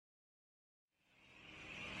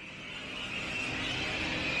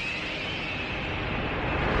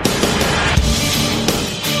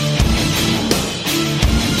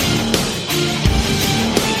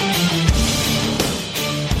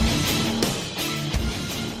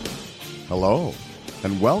Hello,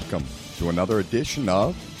 and welcome to another edition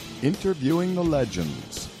of Interviewing the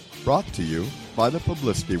Legends, brought to you by the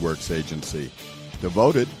Publicity Works Agency,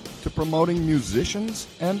 devoted to promoting musicians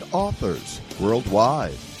and authors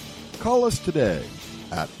worldwide. Call us today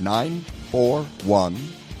at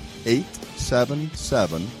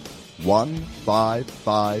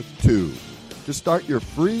 941-877-1552 to start your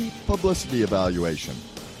free publicity evaluation.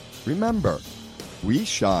 Remember, we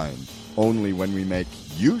shine only when we make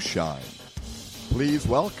you shine. Please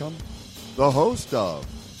welcome the host of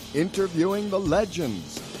Interviewing the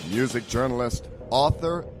Legends, music journalist,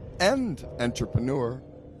 author, and entrepreneur,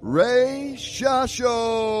 Ray Shasho.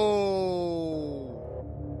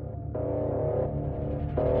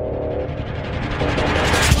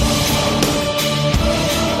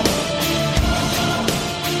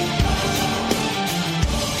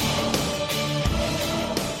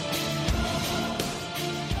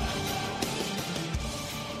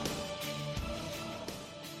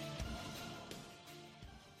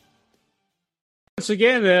 Once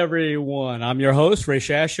again, everyone, I'm your host, Ray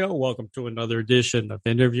Shasho. Welcome to another edition of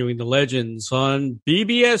Interviewing the Legends on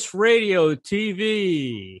BBS Radio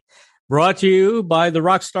TV, brought to you by the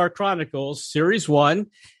Rockstar Chronicles, Series 1,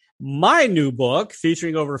 my new book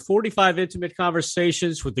featuring over 45 intimate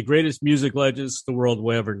conversations with the greatest music legends the world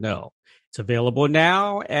will ever know. It's available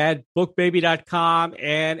now at bookbaby.com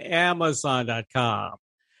and amazon.com.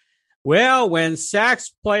 Well, when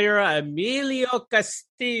sax player Emilio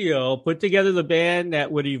Castillo put together the band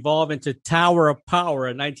that would evolve into Tower of Power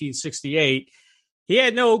in 1968, he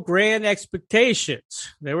had no grand expectations.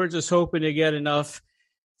 They were just hoping to get enough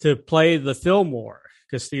to play the Fillmore.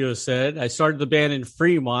 Castillo said, "I started the band in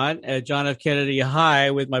Fremont at John F. Kennedy High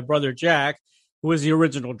with my brother Jack, who was the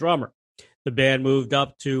original drummer. The band moved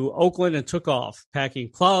up to Oakland and took off, packing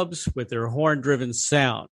clubs with their horn-driven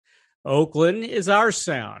sound. Oakland is our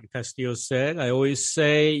sound," Castillo said. "I always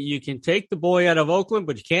say you can take the boy out of Oakland,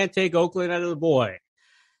 but you can't take Oakland out of the boy."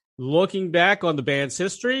 Looking back on the band's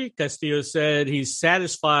history, Castillo said he's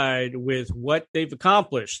satisfied with what they've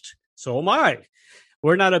accomplished. So am I.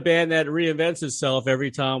 We're not a band that reinvents itself every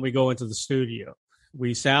time we go into the studio.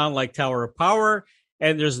 We sound like Tower of Power,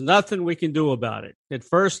 and there's nothing we can do about it. At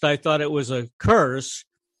first, I thought it was a curse,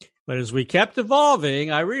 but as we kept evolving,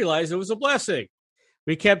 I realized it was a blessing.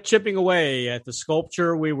 We kept chipping away at the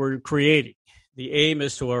sculpture we were creating. The aim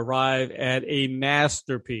is to arrive at a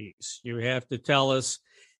masterpiece. You have to tell us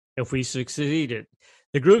if we succeeded.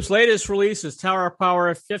 The group's latest release is Tower of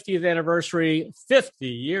Power 50th Anniversary, 50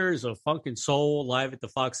 Years of Funk and Soul, live at the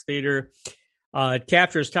Fox Theater. It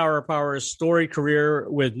captures Tower of Power's storied career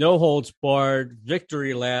with no holds barred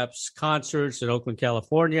victory laps concerts in Oakland,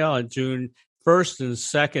 California on June 1st and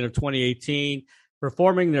 2nd of 2018.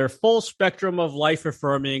 Performing their full spectrum of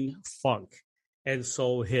life-affirming funk and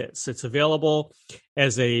soul hits. It's available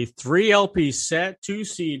as a 3 LP set, 2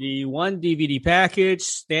 CD, 1 DVD package,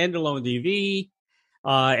 standalone DVD,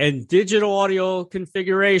 and digital audio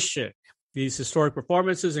configuration. These historic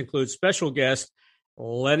performances include special guest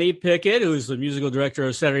Lenny Pickett, who is the musical director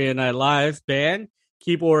of Saturday Night Live band,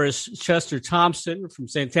 keyboardist Chester Thompson from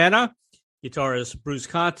Santana, guitarist Bruce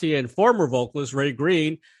Conti, and former vocalist Ray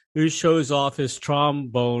Green, who shows off his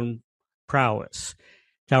trombone prowess.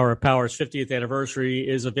 Tower of Power's 50th anniversary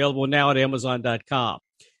is available now at Amazon.com.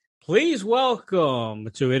 Please welcome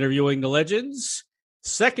to Interviewing the Legends,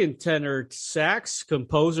 second tenor sax,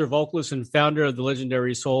 composer, vocalist, and founder of the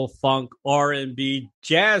legendary soul, funk, R&B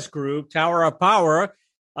jazz group Tower of Power,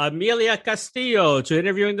 Emilio Castillo, to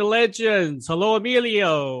Interviewing the Legends. Hello,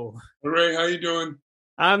 Emilio. Hey, Ray, how you doing?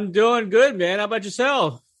 I'm doing good, man. How about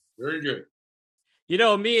yourself? Very good. You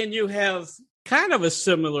know, me and you have kind of a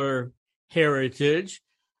similar heritage.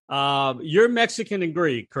 You're Mexican and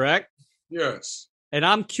Greek, correct? Yes. And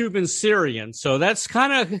I'm Cuban Syrian, so that's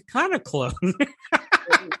kind of close.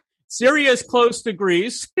 Syria is close to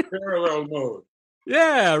Greece. Parallel mode.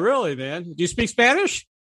 Yeah, really, man. Do you speak Spanish?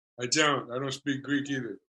 I don't speak Greek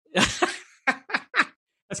either. That's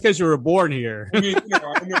because you were born here. I mean,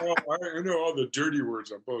 I know all the dirty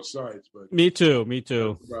words on both sides, but Me too. That's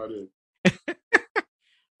about it.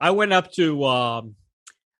 I went up to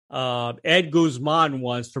Ed Guzman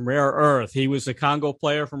once from Rare Earth. He was a Congo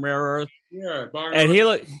player from Rare Earth. Yeah, and he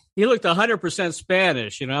looked 100%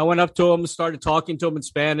 Spanish. You know, I went up to him, started talking to him in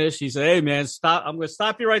Spanish. He said, "Hey, man, stop! I'm going to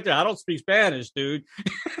stop you right there. I don't speak Spanish, dude."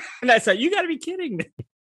 And I said, "You got to be kidding me."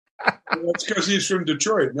 Well, that's because he's from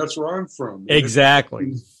Detroit, and that's where I'm from. Man.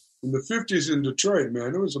 Exactly. In the 50s in Detroit,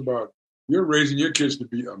 man, it was about you're raising your kids to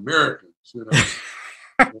be Americans. You know.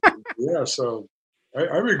 Yeah, so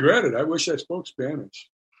I regret it. I wish I spoke Spanish.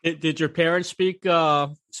 Did your parents speak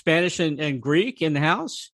Spanish and Greek in the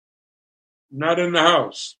house? Not in the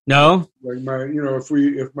house. No? Like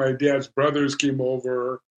if my dad's brothers came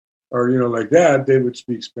over, or like that, they would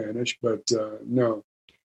speak Spanish. But no,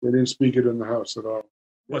 they didn't speak it in the house at all.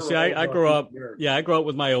 Well, see, I grew up. Yeah, I grew up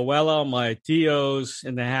with my abuela, my tios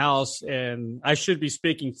in the house, and I should be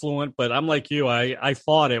speaking fluent, but I'm like you. I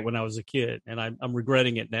fought it when I was a kid, and I'm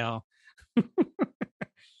regretting it now.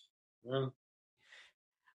 Well,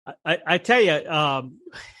 I tell you,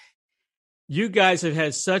 you guys have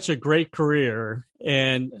had such a great career,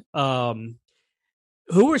 and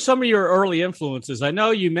who were some of your early influences? I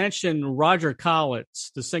know you mentioned Roger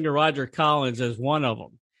Collins, the singer Roger Collins, as one of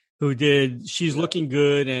them, who did "She's Looking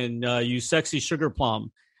Good" and "You Sexy Sugar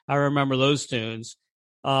Plum." I remember those tunes.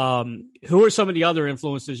 Who were some of the other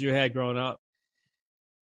influences you had growing up?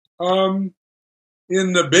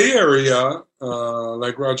 In the Bay Area,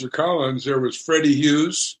 like Roger Collins, there was Freddie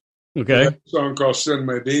Hughes. Okay. A song called "Send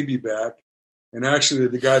My Baby Back," and actually,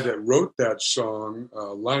 the guy that wrote that song,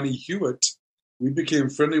 Lonnie Hewitt, we became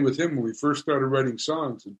friendly with him when we first started writing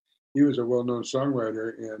songs, and he was a well-known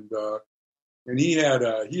songwriter, and he had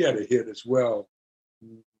a hit as well,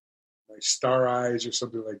 like "Star Eyes" or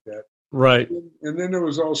something like that. Right. And then there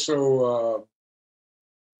was also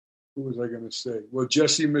who was I going to say? Well,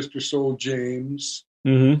 Jesse, Mr. Soul James.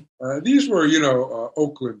 Mm-hmm. These were,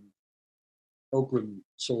 Oakland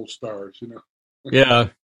soul stars, Yeah.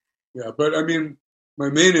 Yeah, but I mean, my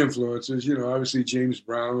main influences, obviously James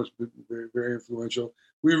Brown was very, very influential.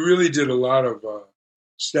 We really did a lot of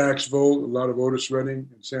Stax Volt, a lot of Otis Redding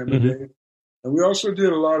and Sam Day. And we also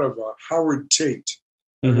did a lot of Howard Tate.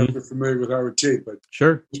 I don't know if you're familiar with Howard Tate, but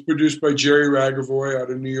sure. It was produced by Jerry Ragavoy out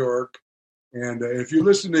of New York. And if you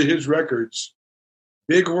listen to his records,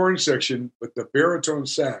 big horn section, but the baritone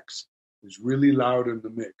sax is really loud in the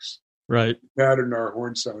mix. Right. We patterned our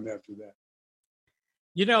horn sound after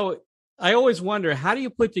that. I always wonder, how do you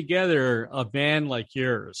put together a band like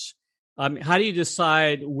yours? How do you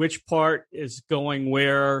decide which part is going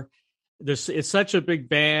where? It's such a big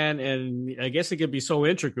band, and I guess it could be so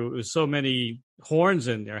intricate with so many horns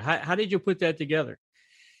in there. How did you put that together?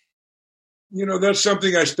 That's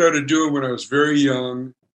something I started doing when I was very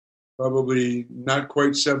young, probably not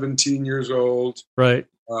quite 17 years old. Right.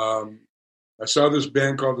 I saw this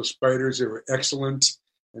band called the Spiders. They were excellent,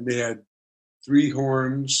 and they had 3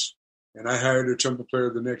 horns, and I hired a trumpet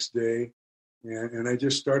player the next day, and I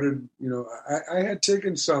just started, I had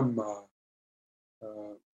taken some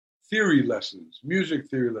theory lessons, music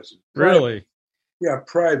theory lessons. Really? Yeah,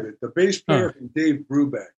 private. The bass player from Dave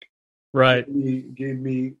Brubeck. Right. He gave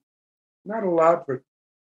me not a lot, but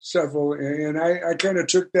several, and I kind of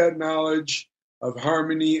took that knowledge of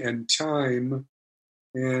harmony and time,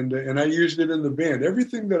 and I used it in the band.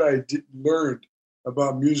 Everything that I learned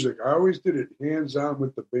about music, I always did it hands-on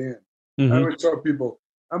with the band. I always tell people,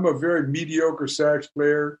 I'm a very mediocre sax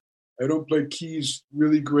player. I don't play keys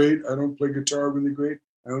really great. I don't play guitar really great.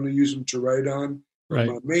 I only use them to write on. Right.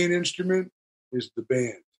 My main instrument is the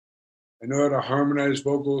band. I know how to harmonize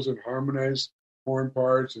vocals and harmonize horn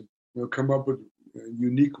parts and come up with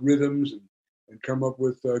unique rhythms and come up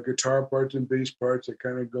with guitar parts and bass parts that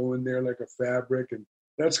kind of go in there like a fabric. And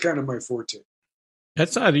that's kind of my forte.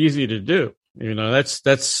 That's not easy to do.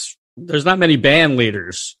 That's there's not many band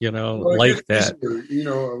leaders, like that.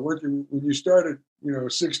 When you started,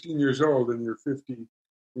 16 years old and you're 50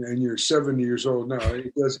 and you're 70 years old now,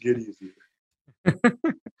 it does get easier.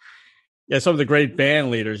 Yeah, some of the great band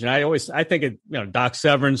leaders. And I think it, Doc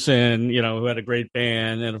Severinsen, who had a great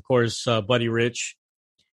band, and of course Buddy Rich.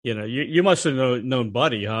 You must have known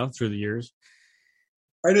Buddy, huh, through the years.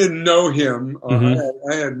 I didn't know him.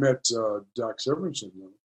 I had met Doc Severinsen,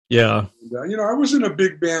 though. Yeah. And, I wasn't a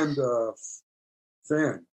big band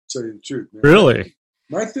fan, to tell you the truth. Man. Really?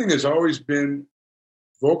 My thing has always been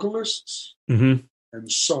vocalists and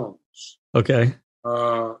songs. Okay.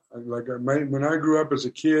 When I grew up as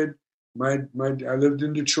a kid, I lived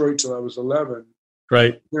in Detroit till I was 11.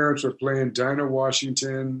 Right. My parents were playing Dinah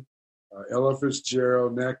Washington, Ella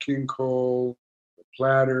Fitzgerald, Nat King Cole, the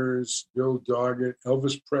Platters, Bill Doggett,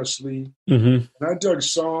 Elvis Presley. And I dug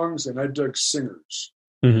songs and I dug singers.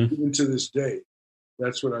 Even to this day,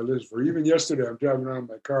 that's what I live for. Even yesterday, I'm driving around in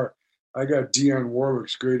my car. I got Dionne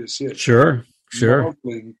Warwick's greatest hit. Sure.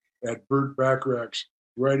 Marveling at Burt Bacharach's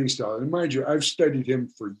writing style. And mind you, I've studied him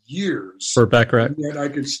for years. Burt Bacharach. And I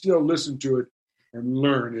can still listen to it and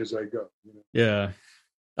learn as I go. Yeah.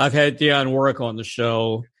 I've had Dionne Warwick on the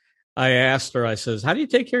show. I asked her, I says, how do you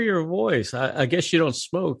take care of your voice? I guess you don't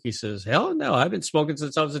smoke. He says, hell no, I've been smoking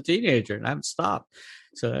since I was a teenager and I haven't stopped.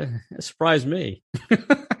 So that surprised me.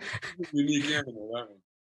 Unique animal, that one.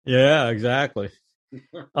 Yeah, exactly.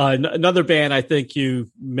 Another band I think you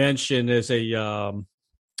mentioned is a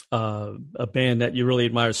band that you really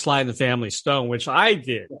admire, Sly and the Family Stone, which I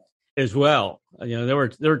did as well. You know,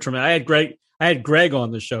 they were tremendous. I had Greg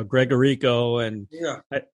on the show, Greg Arico, and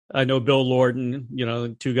I know Bill Lorden. You know,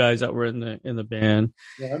 two guys that were in the band.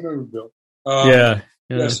 Yeah, I remember Bill.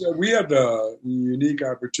 Yes, we had the unique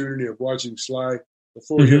opportunity of watching Sly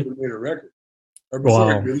before he ever made a record, or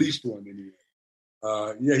before he released one anyway.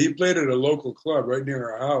 He played at a local club right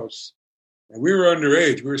near our house. And we were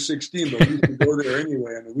underage. We were 16, but we used to go there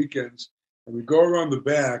anyway on the weekends. And we'd go around the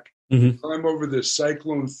back, climb over this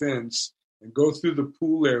cyclone fence, and go through the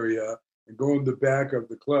pool area and go in the back of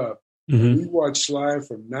the club. And we watched Sly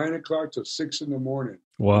from 9 o'clock till 6 in the morning.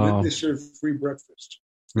 Wow. And then they served free breakfast.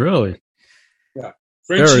 Really? Yeah.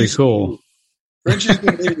 Very cool. Frenchie's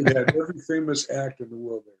the name that every famous act in the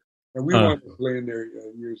world there. And we wound up playing there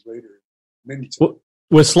years later, many times.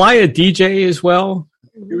 Was Sly a DJ as well?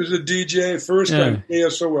 He was a DJ first on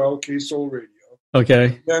KSOL, K-Soul Radio.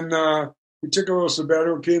 Okay. Then he took a little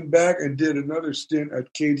sabbatical, came back and did another stint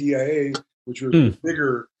at KDIA, which was a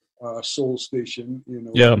bigger soul station. You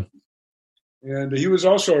know. Yeah. And he was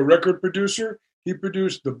also a record producer. He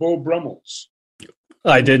produced the Beau Brummels.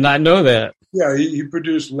 I did not know that. Yeah, he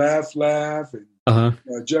produced Laugh, Laugh,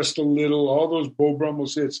 and Just a Little, all those Beau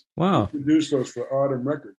Brummels hits. Wow. He produced those for Autumn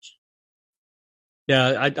Records.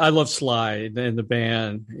 Yeah, I love Sly and the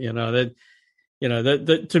band. You know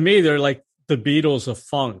that to me they're like the Beatles of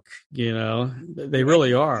funk. You know, they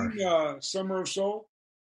really are. Summer of Soul.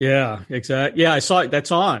 Yeah, exactly. Yeah, I saw it.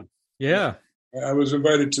 That's on. Yeah, I was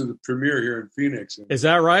invited to the premiere here in Phoenix. Is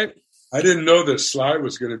that right? I didn't know that Sly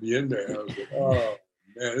was going to be in there. I was like, oh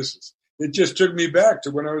man, it just took me back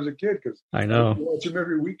to when I was a kid because I know. I watch him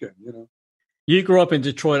every weekend. You know. You grew up in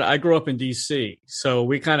Detroit. I grew up in D.C., so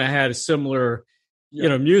we kind of had a similar. You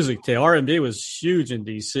know, music to R&B was huge in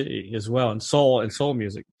DC as well, and soul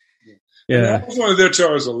music. Yeah, I was only there till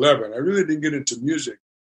I was 11. I really didn't get into music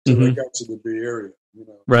till I got to the Bay Area. You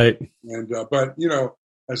know, right? And but you know,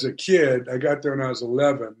 as a kid, I got there when I was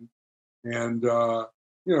 11, and you know,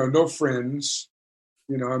 no friends.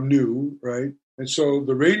 You know, I'm new, right? And so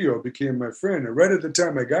the radio became my friend. And right at the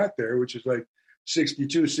time I got there, which is like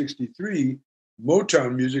 62, 63,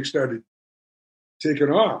 Motown music started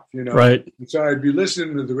taken off, you know. Right. And so I'd be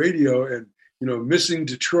listening to the radio and, you know, missing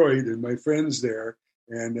Detroit and my friends there.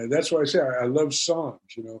 And that's why I say I love songs,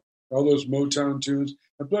 you know, all those Motown tunes.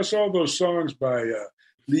 And plus all those songs by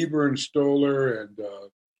Lieber and Stoller and,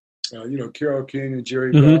 you know, Carole King and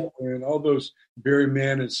Jerry Baldwin, all those Barry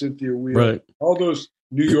Mann and Cynthia Weil, all those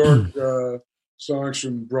New York songs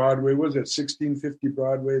from Broadway. What was that, 1650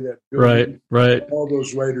 Broadway? That building? Right. All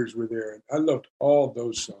those writers were there. And I loved all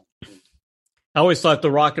those songs. I always thought the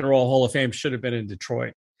Rock and Roll Hall of Fame should have been in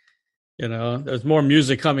Detroit. You know, there's more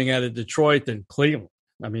music coming out of Detroit than Cleveland.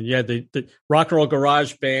 I mean, you had the rock and roll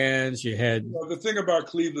garage bands. You had the thing about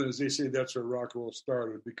Cleveland is they say that's where rock and roll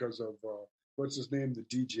started because of what's his name, the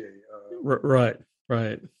DJ. Right.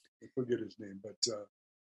 I forget his name, but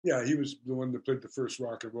yeah, he was the one that played the first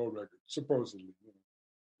rock and roll record, supposedly. You know.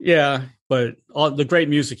 Yeah, but all the great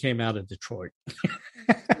music came out of Detroit.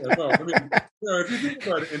 Yeah, no, I mean, you know, if you think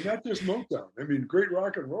about it, and not just Motown. I mean, great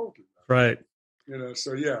rock and roll came out. Right. You know,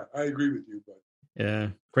 so yeah, I agree with you. But yeah,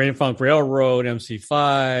 Grand Funk Railroad,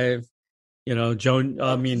 MC5. You know,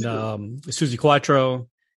 Susie Quattro.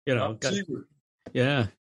 You know, yeah,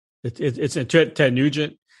 it's Ted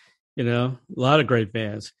Nugent. You know, a lot of great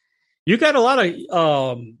bands. You got a lot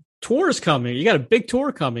of tours coming. You got a big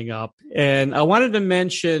tour coming up, and I wanted to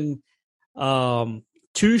mention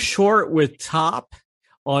Too Short with Top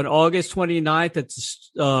on August 29th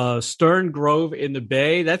at Stern Grove in the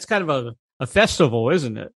Bay. That's kind of a festival,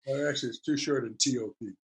 isn't it? Well, actually, it's Too Short in TOP.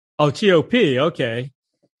 Oh, TOP. Okay.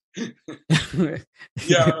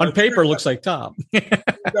 Yeah, on paper, looks like Top.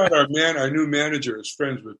 Our new manager is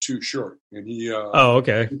friends with Too Short, and he.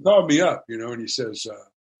 Okay. He called me up, you know, and he says,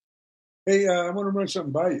 "Hey, I want to run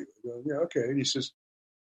something by you." I go, "Yeah, okay." And he says,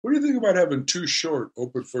 "What do you think about having Too Short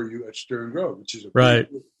open for you at Stern Grove, which is a right?"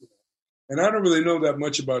 And I don't really know that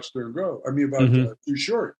much about Stern Grove. I mean, about Too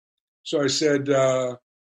Short. So I said, "I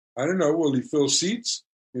don't know. Will he fill seats?"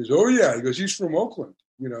 He goes, "Oh yeah." He goes, "He's from Oakland.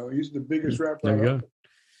 You know, he's the biggest rapper." There you go.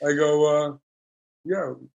 I go,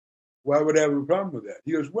 "Yeah. Why would I have a problem with that?"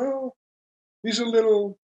 He goes, "Well, he's a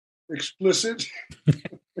little explicit."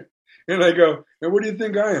 And I go, "And what do you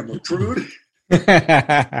think I am, a prude?"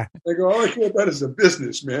 I go, "All I care about is the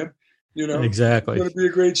business, man. You know, exactly. It's going to be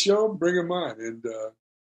a great show. Bring him on." And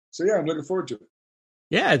so, yeah, I'm looking forward to it.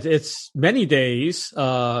 Yeah, it's many days.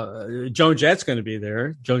 Joan Jett's going to be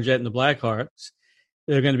there. Joan Jett and the Blackhearts.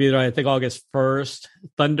 They're going to be there, I think, August 1st.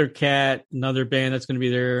 Thundercat, another band that's going to be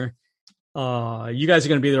there. You guys are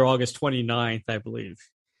going to be there August 29th, I believe.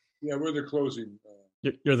 Yeah, we're the closing.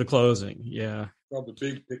 You're the closing, yeah. Called the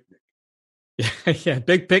Big Picnic. Yeah,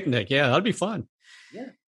 big picnic. Yeah, that'll be fun. Yeah.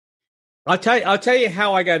 I'll tell you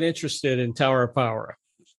how I got interested in Tower of Power.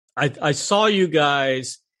 I saw you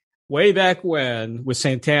guys way back when with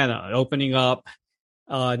Santana opening up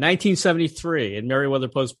 1973 in Meriwether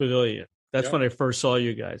Post Pavilion. That's when I first saw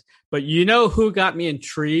you guys. But you know who got me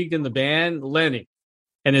intrigued in the band? Lenny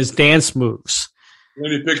and his dance moves.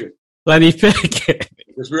 Lenny Pickett.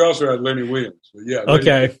 Because we also had Lenny Williams. But yeah. Lenny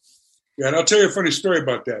Pickett. Yeah, and I'll tell you a funny story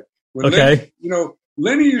about that. When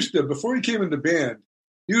Lenny used to, before he came in the band,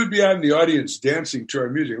 he would be out in the audience dancing to our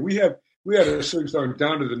music. We had a song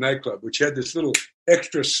Down to the Nightclub, which had this little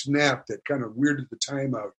extra snap that kind of weirded the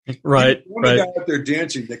time out. Right. One guy out there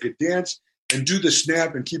dancing that could dance and do the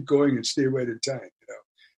snap and keep going and stay right in time.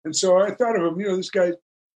 And so I thought of him. This guy,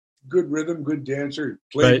 good rhythm, good dancer,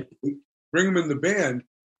 played. Right. Bring him in the band.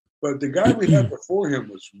 But the guy we had before him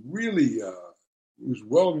was really he was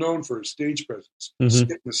well known for his stage presence,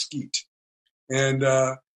 Skip Mesquite. And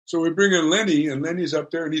so we bring in Lenny, and Lenny's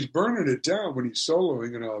up there, and he's burning it down when he's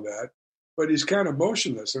soloing and all that. But he's kind of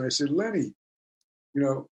motionless. And I said, Lenny,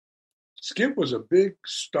 Skip was a big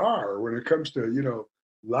star when it comes to,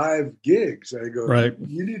 live gigs. I go, right.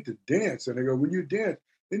 You need to dance. And I go, when you dance,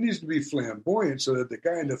 it needs to be flamboyant so that the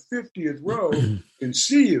guy in the 50th row can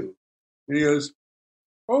see you. And he goes,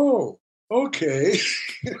 oh, okay.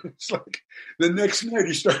 It's like the next night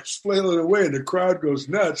he starts flailing away and the crowd goes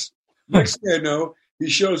nuts. Next thing I know, he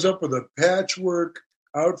shows up with a patchwork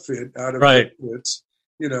outfit out of outfits,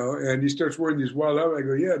 and he starts wearing these wild outfits. I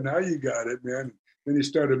go, yeah, now you got it, man. Then he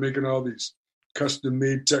started making all these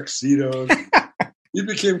custom-made tuxedos. He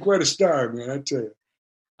became quite a star, man, I tell you.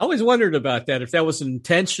 I always wondered about that, if that was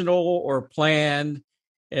intentional or planned.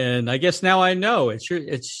 And I guess now I know it's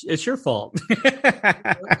your fault.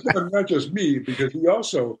 Not just me, because he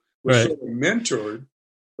also was sort of mentored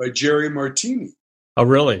by Jerry Martini. Oh,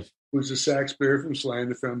 really? Who's a sax player from Sly and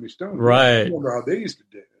the Family Stone. Right. I remember how they used to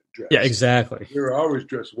dress. Yeah, exactly. They were always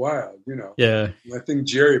dressed wild, Yeah. And I think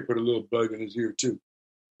Jerry put a little bug in his ear, too.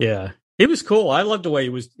 Yeah. He was cool. I loved the way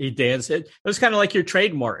he danced. It was kind of like your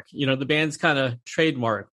trademark. The band's kind of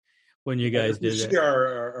trademark when you guys did that. See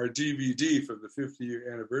our DVD for the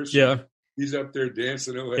 50-year anniversary. Yeah. He's up there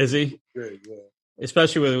dancing away. Is he? Great, yeah.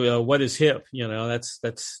 Especially with What Is Hip,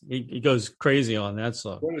 that's he goes crazy on that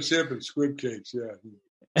song. What Is Hip and Squid Cakes, yeah.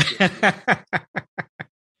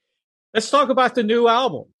 Let's talk about the new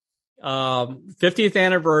album. 50th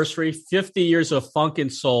anniversary, 50 years of funk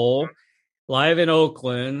and soul, live in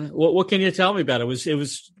Oakland. What can you tell me about it? It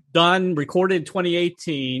was done, recorded in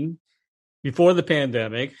 2018, before the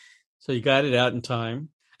pandemic, so you got it out in time.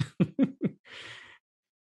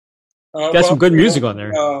 Got some good music on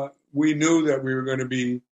there. We knew that we were going to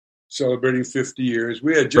be celebrating 50 years.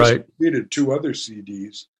 We had just completed 2 other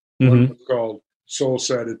CDs. One was called Soul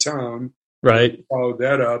Side of Town. Right. We followed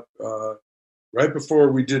that up right before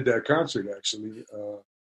we did that concert, actually,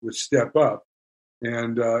 with Step Up.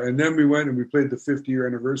 And then we went and we played the 50-year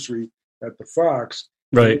anniversary at the Fox.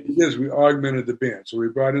 Right. We augmented the band. So we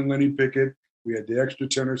brought in Lenny Pickett. We had the extra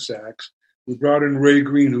tenor sax. We brought in Ray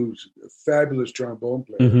Green, who's a fabulous trombone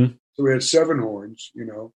player. So we had 7 horns,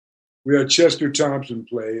 We had Chester Thompson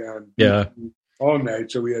play on all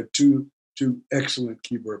night. So we had two excellent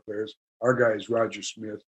keyboard players. Our guy is Roger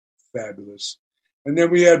Smith, fabulous. And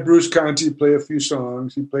then we had Bruce Conti play a few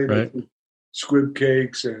songs. He played Squib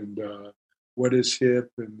Cakes and What Is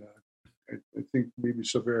Hip, and I think maybe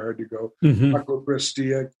So Very Hard to Go. Paco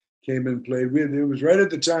Prestia came and played. It was right at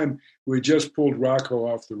the time we just pulled Rocco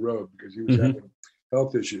off the road because he was having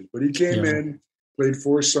health issues. But he came in, played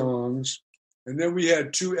 4 songs, and then we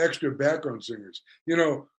had 2 extra background singers.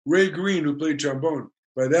 Ray Green, who played trombone,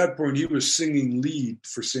 by that point he was singing lead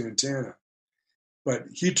for Santana. But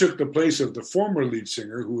he took the place of the former lead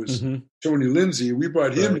singer, who was Tony Lindsay. We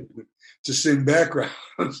brought him to sing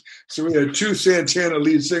backgrounds. So we had 2 Santana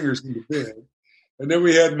lead singers in the band. And then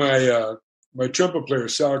we had my trumpet player,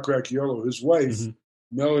 Sal Cracchiolo, his wife,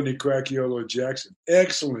 Melanie Cracchiolo Jackson.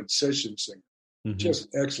 Excellent session singer. Just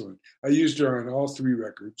excellent. I used her on all 3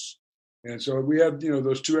 records. And so we had,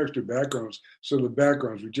 those 2 extra backgrounds. So the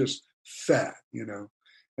backgrounds were just fat,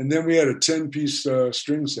 And then we had a 10-piece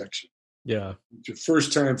string section. Yeah. It's the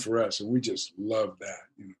first time for us, and we just love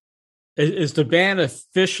that. Is the band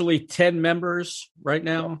officially 10 members right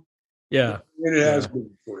now? Yeah. And it has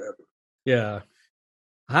been forever. Yeah.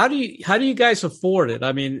 How do you guys afford it?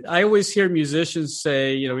 I mean, I always hear musicians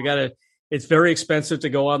say, we got to it's very expensive to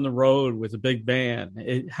go on the road with a big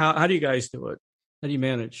band. How do you guys do it? How do you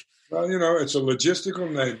manage? Well, it's a logistical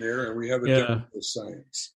nightmare, and we have it done with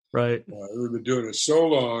science. Right. We've been doing it so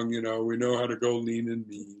long, we know how to go lean and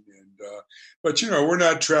mean. But we're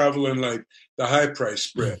not traveling like the high price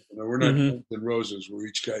spread. We're not Guns N' Roses where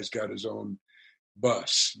each guy's got his own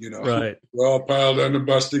bus. Right. We're all piled on the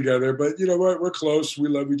bus together. But you know what? We're close. We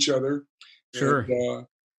love each other. Sure. And,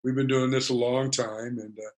 we've been doing this a long time,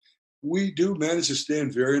 and we do manage to stay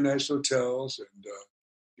in very nice hotels and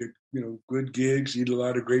get good gigs, eat a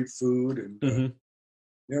lot of great food, and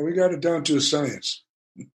we got it down to a science.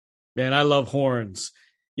 Man, I love horns.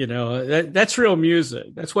 That's real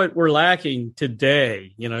music. That's what we're lacking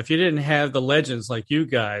today. If you didn't have the legends like you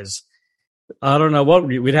guys, I don't know what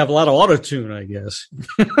we'd have a lot of auto-tune, I guess.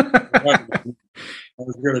 I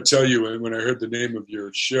was going to tell you when I heard the name of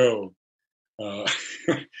your show,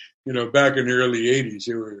 back in the early 80s,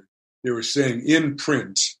 they were saying in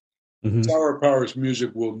print, Tower of Power's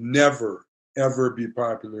music will never, ever be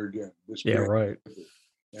popular again. Right.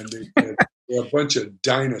 And they're a bunch of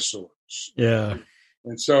dinosaurs. Yeah.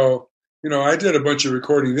 And so, I did a bunch of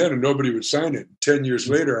recording then and nobody would sign it. 10 years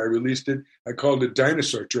later, I released it. I called it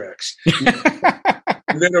Dinosaur Tracks.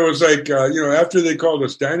 And then it was like, after they called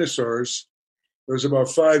us dinosaurs, it was about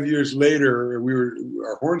 5 years later,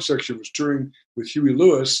 our horn section was touring with Huey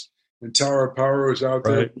Lewis, and Tower of Power was out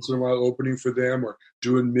there once in a while opening for them or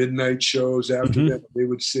doing midnight shows after them. They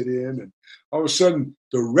would sit in, and all of a sudden,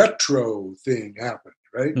 the retro thing happened,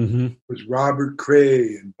 right? It was Robert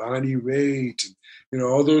Cray and Bonnie Raitt and,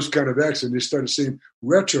 all those kind of acts, and they started saying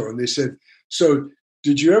retro, and they said, so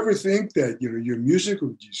did you ever think that, your music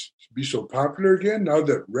would be so popular again now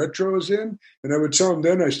that retro is in? And I would tell them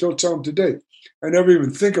then, I still tell them today, I never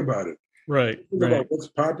even think about it. Right. Think about what's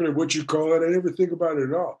popular, what you call it. I never think about it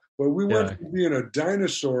at all. But we went from being a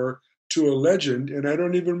dinosaur to a legend, and I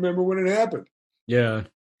don't even remember when it happened. Yeah.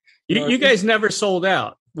 You guys never sold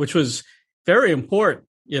out, which was very important.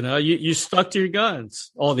 You stuck to your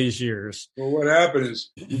guns all these years. Well, what happened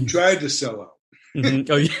is we tried to sell out.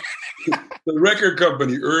 Oh, yeah. The record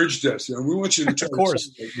company urged us, we want you to try of course.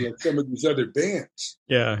 To sell like, some of these other bands.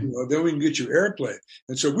 Yeah. Then we can get you airplay.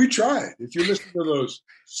 And so we tried. If you listen to those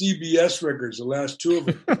CBS records, the last two of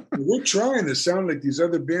them, we're trying to sound like these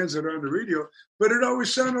other bands that are on the radio, but it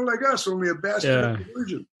always sounded like us, only a bastard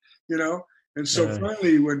version, And so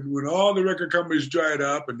finally, when all the record companies dried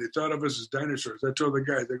up and they thought of us as dinosaurs, I told the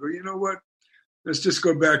guys, I go, you know what? Let's just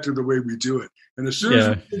go back to the way we do it. And as soon as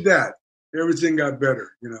we did that, everything got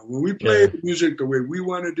better. When we play the music the way we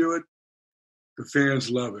want to do it, the fans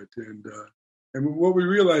love it. And what we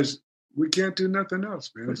realized, we can't do nothing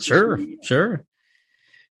else, man. It's sure.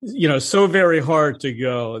 So very hard to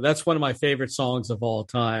go. That's one of my favorite songs of all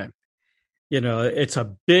time. It's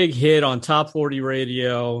a big hit on top 40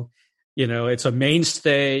 radio. It's a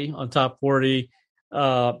mainstay on top 40.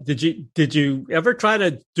 Did you ever try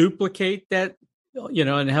to duplicate that,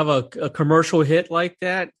 and have a commercial hit like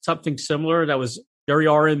that? Something similar that was very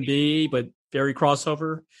R&B, but very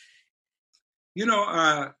crossover?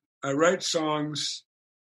 I write songs.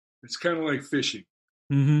 It's kind of like fishing.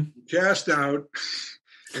 You cast out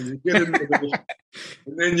and you get in the middle,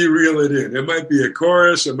 and then you reel it in. It might be a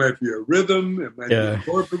chorus. It might be a rhythm. It might be a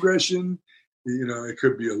chord progression. It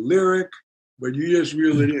could be a lyric, but you just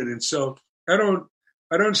reel it in. And so I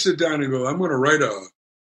don't sit down and go, I'm going to write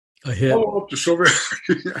a hit. Up to silver.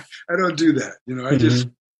 I don't do that.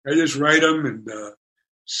 I just write them, and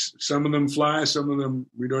some of them fly, some of them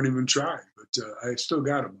we don't even try. But I still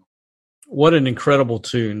got them. What an incredible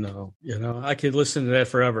tune, though. I could listen to that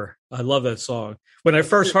forever. I love that song. When I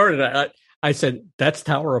first heard it, I said, "That's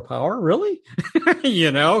Tower of Power, really?" Because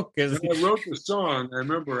when I wrote the song, I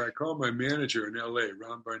remember I called my manager in L.A.,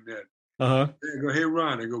 Ron Barnett. I go, "Hey,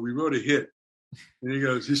 Ron," I go, "We wrote a hit." And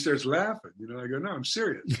he starts laughing. I go, "No, I'm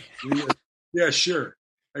serious." And he goes, "Yeah, sure."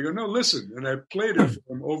 I go, "No, listen." And I played it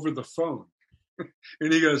for him over the phone.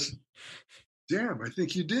 And he goes, "Damn, I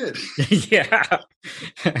think you did." Yeah.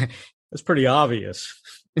 That's pretty obvious.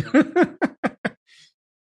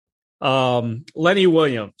 Lenny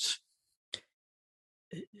Williams.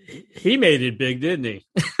 He made it big, didn't he?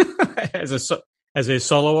 as a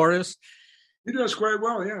solo artist? He does quite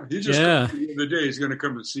well, yeah. He just the other day he's going to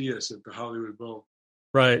come and see us at the Hollywood Bowl.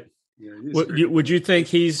 Right. Yeah, would you think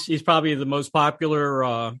he's probably the most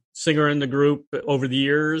popular singer in the group over the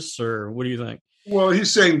years, or what do you think? Well,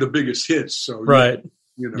 he's sang the biggest hits, so right.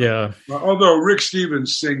 Yeah. Although Rick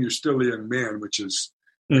Stevens sang "You're Still a Young Man," which is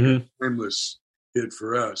a timeless hit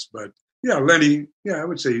for us, but yeah, Lenny, I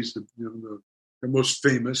would say he's the most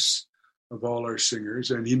famous. of all our singers,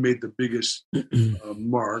 and he made the biggest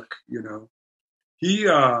mark. He,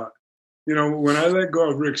 when I let go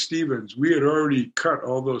of Rick Stevens, we had already cut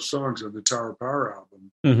all those songs on the Tower Power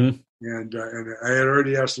album, and I had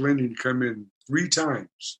already asked Lenny to come in 3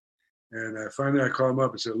 times, and finally I called him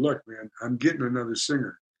up and said, "Look, man, I'm getting another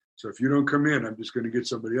singer. So if you don't come in, I'm just going to get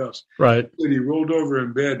somebody else." Right. And he rolled over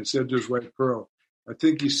in bed and said to his wife, Pearl, "I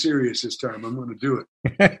think he's serious this time. I'm going to do it."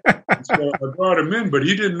 So I brought him in, but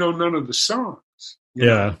he didn't know none of the songs.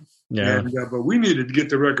 Yeah. But we needed to get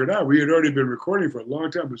the record out. We had already been recording for a long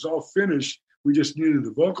time. It was all finished. We just needed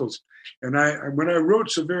the vocals. And when I wrote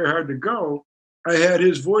 "So Very Hard to Go," I had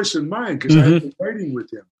his voice in mind because I had been writing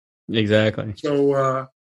with him. Exactly. So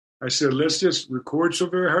I said, let's just record "So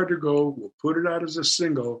Very Hard to Go." We'll put it out as a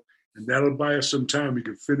single, and that'll buy us some time. We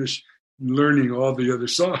can finish learning all the other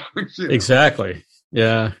songs. Exactly.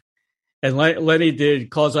 Yeah. And Lenny did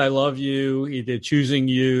 "Cause I Love You." He did "Choosing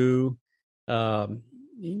You."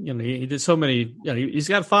 He did so many. He's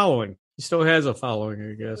got a following. He still has a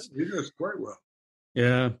following, I guess. He does quite well.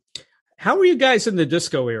 Yeah. How were you guys in the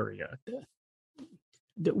disco area?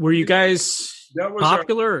 Were you guys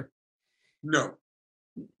popular? No.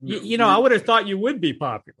 I would have thought you would be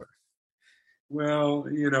popular. Well,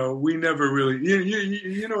 we never really.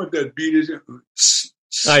 You know what that beat is?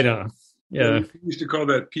 I know. Yeah. We used to call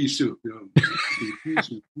that pea soup. Pea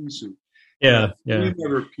soup. Yeah. We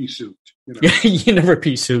never pea souped. You never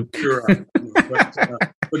pea souped. You're right.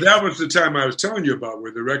 But that was the time I was telling you about,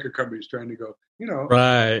 where the record company's trying to go,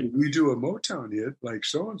 right. We do a Motown hit like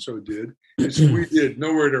so and so did, and so we did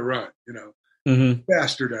 "Nowhere to Run,"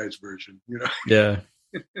 bastardized version, Yeah.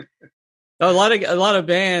 A lot of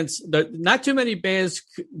bands, not too many bands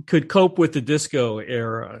could cope with the disco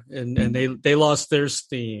era, and they lost their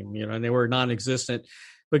steam, and they were non-existent.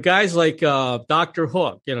 But guys like Dr.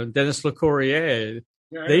 Hook, Dennis LeCourrier,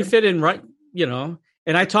 they fit in right,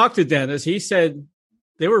 And I talked to Dennis. He said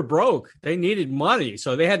they were broke. They needed money,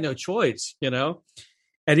 so they had no choice, And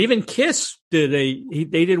even Kiss they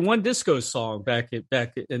did one disco song back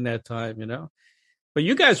in that time, But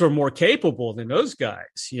you guys were more capable than those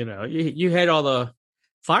guys, You had all the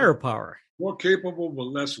firepower. More capable, but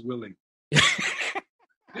less willing.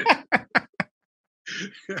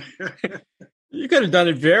 You could have done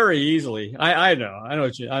it very easily. I know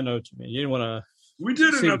what you mean. You didn't want to. We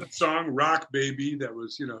did another song, "Rock Baby," that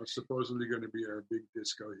was, supposedly going to be our big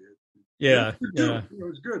disco hit. Yeah, It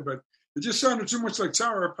was good, but it just sounded too much like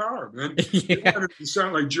Tower of Power, man. It wanted to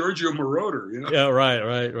sound like Giorgio Moroder, Yeah,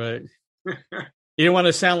 right. You didn't want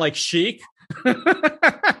to sound like Chic. And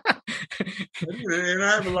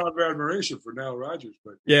I have a lot of admiration for Nile Rodgers,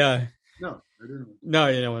 but yeah, no, I didn't. No,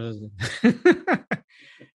 it wasn't.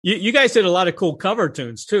 You guys did a lot of cool cover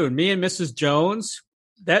tunes too. And Me and Mrs. Jones,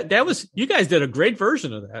 that was, you guys did a great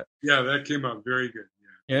version of that. Yeah, that came out very good.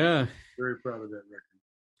 Yeah. Very proud of that record.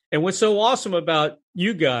 And what's so awesome about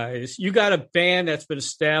you guys, you got a band that's been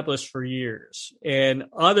established for years, and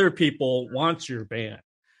other people want your band.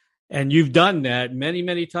 And you've done that many,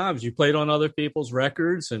 many times. You played on other people's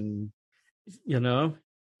records and, Well,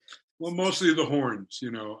 mostly the horns,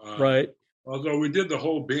 Right. Although we did the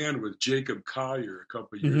whole band with Jacob Collier a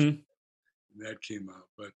couple of years ago, and that came out.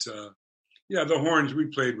 But, the horns, we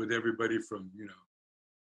played with everybody from,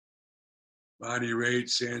 Bonnie Raitt,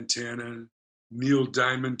 Santana, Neil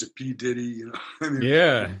Diamond to P. Diddy,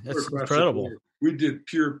 Yeah, that's incredible. We did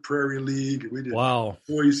Pure Prairie League. We did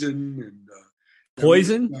Poison and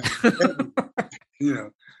Poison. Yeah,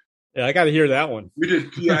 I got to hear that one. We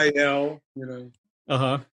did PIL.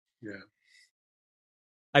 Yeah.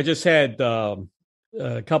 I just had a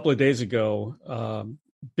couple of days ago,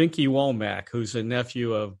 Binky Womack, who's a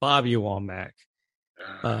nephew of Bobby Womack.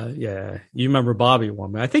 You remember Bobby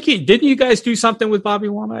Womack? I think didn't you guys do something with Bobby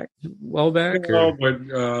Womack well back? No, but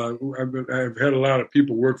I've had a lot of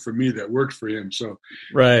people work for me that worked for him, so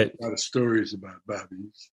right, a lot of stories about Bobby.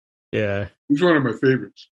 Yeah, he's one of my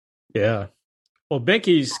favorites. Yeah. Well,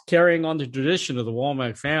 Binky's carrying on the tradition of the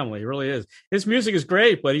Womack family. He really is. His music is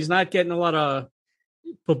great, but he's not getting a lot of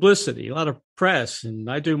publicity, a lot of press, and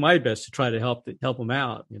I do my best to try to help him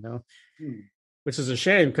out, which is a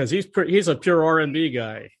shame because he's a pure R&B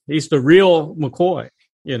guy. He's the real McCoy,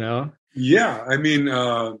 Yeah, I mean,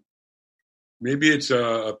 maybe it's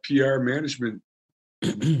a PR management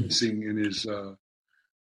missing in his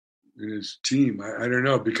team. I don't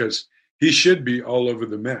know, because he should be all over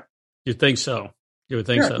the map. You think so? You would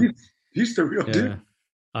think so. He's the real dude.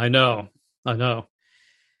 I know.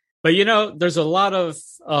 But there's a lot of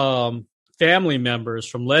family members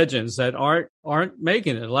from legends that aren't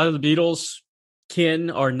making it. A lot of the Beatles kin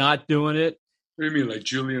are not doing it. What do you mean, like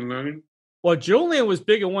Julian Lennon? Well, Julian was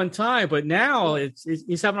big at one time, but now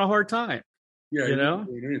he's having a hard time. Yeah, You he's know? not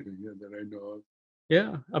doing anything that I know of.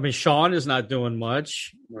 Yeah. I mean, Sean is not doing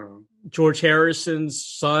much. No. George Harrison's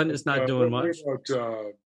son is not doing much. What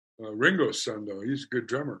about Ringo's son, though? He's a good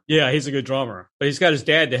drummer. Yeah, he's a good drummer, but he's got his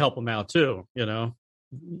dad to help him out too. You know.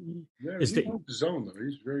 Yeah, he holds his own, though.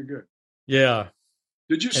 He's very good. Yeah.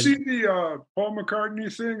 Did you see the Paul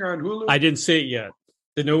McCartney thing on Hulu? I didn't see it yet.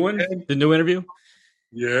 The new one, the new interview.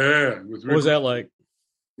 Yeah. What was that like?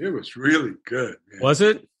 It was really good, man. Was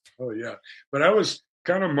it? Oh, yeah. But I was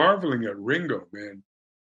kind of marveling at Ringo, man.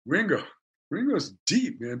 Ringo's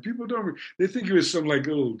deep, man. People they think he was some like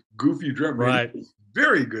little goofy drummer. Right.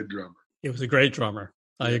 Very good drummer. He was a great drummer.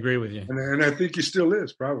 I agree with you. And I think he still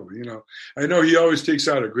is, probably. You know, I know he always takes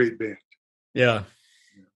out a great band. Yeah.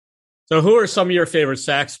 So who are some of your favorite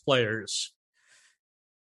sax players?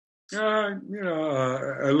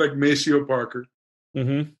 I like Maceo Parker,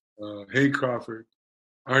 Hank Crawford,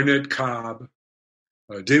 Arnett Cobb,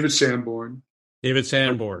 David Sanborn. David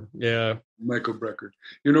Sanborn, yeah. Michael Brecker.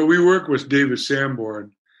 You know, we work with David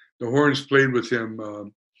Sanborn. The Horns played with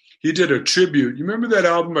him. He did a tribute. You remember that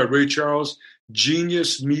album by Ray Charles,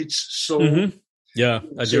 Genius Meets Soul? Mm-hmm. Yeah,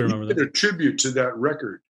 I do remember that. He did a tribute to that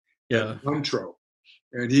record, yeah, Montreux.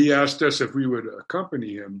 And he asked us if we would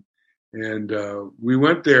accompany him. And we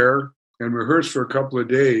went there and rehearsed for a couple of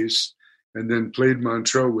days and then played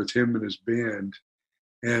Montreux with him and his band.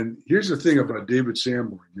 And here's the thing about David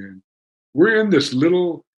Sanborn, man. We're in this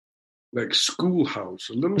little like schoolhouse,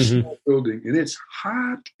 a little small building, and it's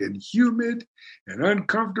hot and humid and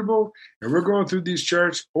uncomfortable. And we're going through these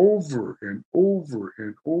charts over and over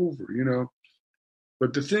and over, you know.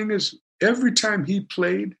 But the thing is, every time he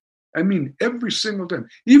played, I mean, every single time,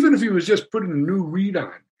 even if he was just putting a new reed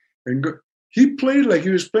on, he played like he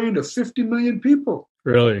was playing to 50 million people.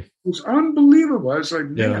 Really? It was unbelievable. I was like,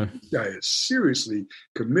 man, this guy is seriously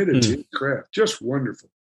committed to his craft. Just wonderful.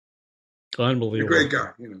 Unbelievable. A great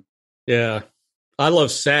guy, you know. Yeah. I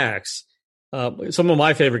love sax. Some of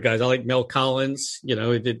my favorite guys, I like Mel Collins, you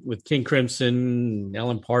know, he did with King Crimson,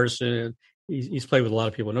 Alan Parsons. He's played with a lot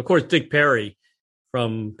of people. And of course, Dick Perry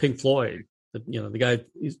from Pink Floyd. The guy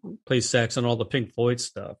plays sax on all the Pink Floyd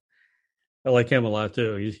stuff. I like him a lot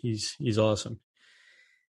too. He's awesome.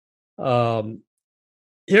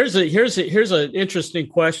 Here's an interesting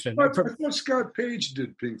question. I thought Scott Page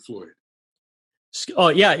did Pink Floyd. Oh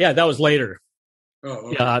yeah, that was later.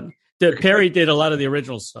 Oh, okay. Yeah, Perry did a lot of the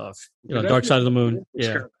original stuff. Dark Side of the Moon.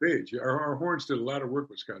 Yeah, Scott Page. Our Horns did a lot of work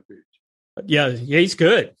with Scott Page. Yeah, he's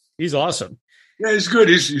good. He's awesome. Yeah, he's good.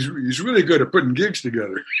 He's really good at putting gigs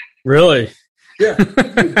together. Really? Yeah, he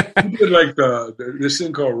did like this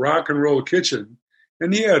thing called Rock and Roll Kitchen,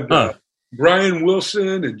 and he had Brian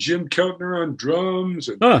Wilson and Jim Keltner on drums,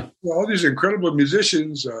 and all these incredible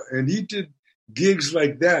musicians. And he did gigs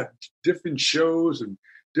like that, different shows and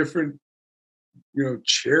different,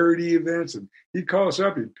 charity events. And he'd call us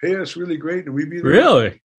up, he'd pay us really great, and we'd be there.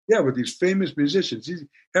 Really? Yeah, with these famous musicians. He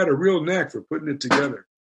had a real knack for putting it together.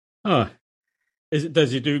 Huh.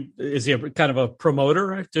 Is he a kind of a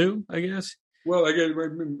promoter too, I guess? Well, I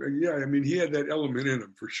mean, he had that element in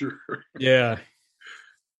him for sure. Yeah.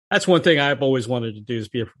 That's one thing I've always wanted to do is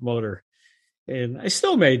be a promoter. And I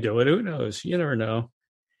still may do it. Who knows? You never know.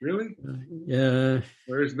 Really? Yeah.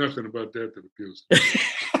 There's nothing about that appeals to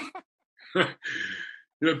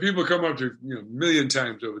me. People come up to a million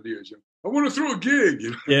times over the years. I want to throw a gig.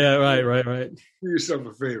 Yeah, right. Do yourself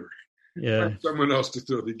a favor. Yeah. Find someone else to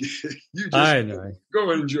throw the gig. You just I know.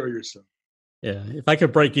 Go and enjoy yourself. Yeah. If I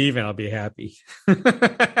could break even, I'll be happy.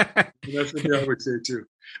 That's what they always say too.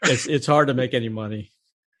 It's hard to make any money.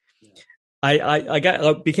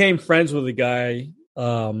 I became friends with a guy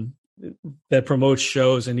that promotes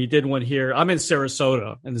shows, and he did one here. I'm in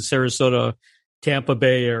Sarasota, in the Sarasota, Tampa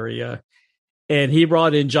Bay area, and he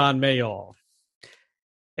brought in John Mayall,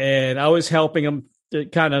 and I was helping him to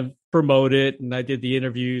kind of promote it, and I did the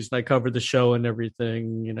interviews, and I covered the show and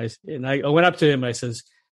everything, and I went up to him and I says,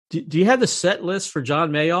 "Do you have the set list for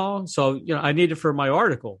John Mayall? So I need it for my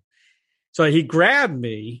article." So he grabbed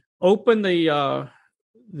me, opened the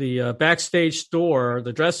backstage door,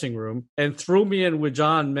 the dressing room, and threw me in with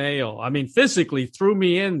John Mayall. I mean, physically threw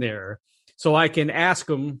me in there so I can ask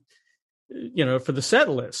him, for the set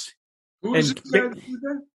list. Who's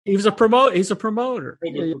that? He's a promoter.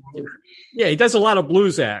 Yeah, he does a lot of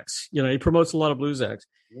blues acts. He promotes a lot of blues acts.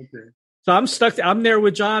 Okay. So I'm stuck. I'm there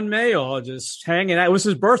with John Mayall, just hanging out. It was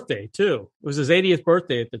his birthday too. It was his 80th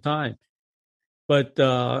birthday at the time. But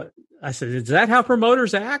I said, "Is that how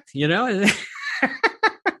promoters act?" I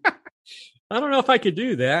don't know if I could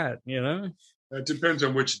do that. It depends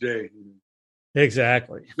on which day.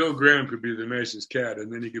 Exactly. Bill Graham could be the nicest cat,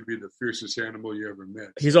 and then he could be the fiercest animal you ever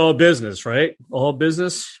met. He's all business, right? All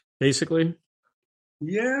business, basically.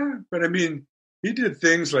 Yeah, but I mean, he did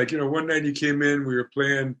things like, one night he came in, we were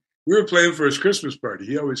playing for his Christmas party.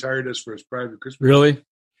 He always hired us for his private Christmas Really? party.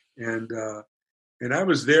 And I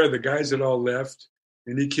was there, the guys had all left,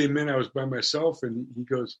 and he came in, I was by myself, and he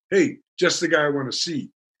goes, "Hey, just the guy I want to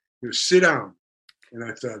see. Sit down." And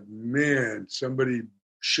I thought, man, somebody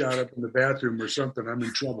shot up in the bathroom or something. I'm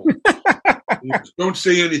in trouble. He goes, "Don't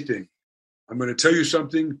say anything. I'm going to tell you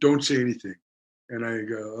something. Don't say anything." And I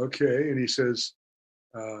go, "Okay." And he says,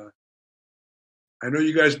 "I know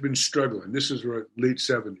you guys have been struggling. This is late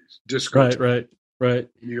 70s. Disco. Right.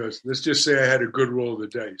 And he goes, let's just say I had a good roll of the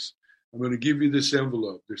dice. I'm going to give you this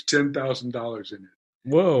envelope. There's $10,000 in it.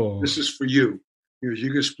 Whoa. This is for you. He goes,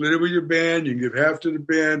 you can split it with your band. You can give half to the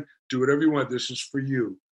band. Do whatever you want. This is for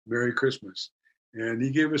you. Merry Christmas." And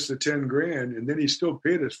he gave us the 10 grand, and then he still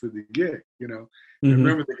paid us for the gig, Mm-hmm. I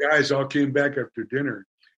remember the guys all came back after dinner, and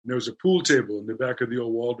there was a pool table in the back of the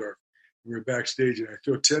old Waldorf. We were backstage, and I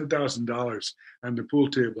throw $10,000 on the pool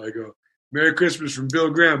table. I go, "Merry Christmas from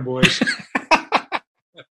Bill Graham, boys."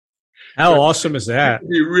 How awesome is that? It'd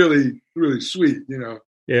be really, really sweet,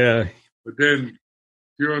 Yeah. But then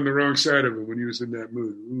you're on the wrong side of it when he was in that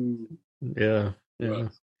mood. Ooh. Yeah.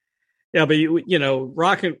 Yeah, but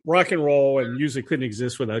rock and roll and music couldn't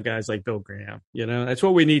exist without guys like Bill Graham. That's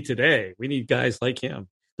what we need today. We need guys like him,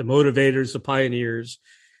 the motivators, the pioneers.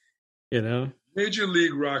 Major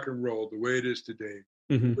league rock and roll, the way it is today,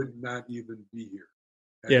 would not even be here.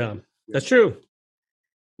 Yeah, that's true.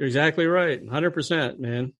 You're exactly right. 100%,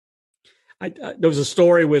 man. There was a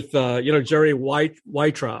story with Jerry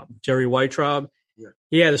Weintraub. Jerry Weintraub. Yeah.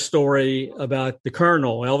 He had a story about the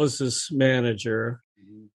Colonel, Elvis's manager,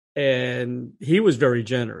 and he was very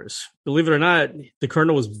generous. Believe it or not, the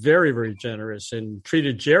Colonel was very, very generous and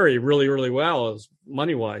treated Jerry really, really well,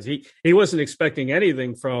 money wise. He wasn't expecting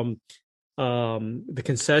anything from the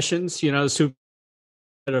concessions, the soup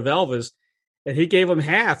of Elvis, and he gave him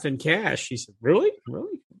half in cash. He said, "Really? You're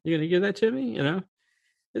going to give that to me?"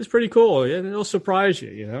 It's pretty cool. It'll surprise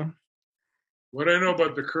you. What I know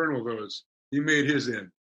about the Colonel, though, is he made his end.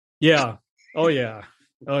 Yeah. Oh yeah.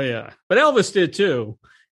 But Elvis did too.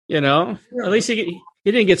 Yeah. At least he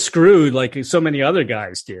didn't get screwed like so many other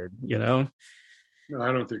guys did. No,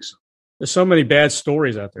 I don't think so. There's so many bad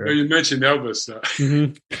stories out there. You mentioned Elvis.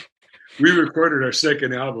 We recorded our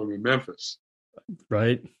second album in Memphis.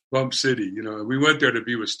 Right. Bump City. We went there to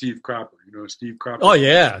be with Steve Cropper. Steve Cropper. Oh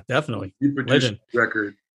yeah, definitely. He produced Legend. the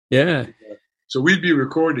record. Yeah. So we'd be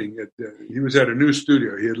recording he was at a new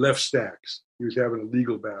studio. He had left Stax. He was having a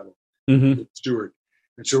legal battle with Stewart.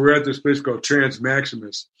 And so we're at this place called Trans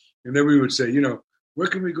Maximus. And then we would say, where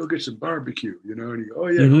can we go get some barbecue? And he go, "Oh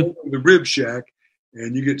yeah, go to the Rib Shack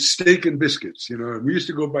and you get steak and biscuits." And we used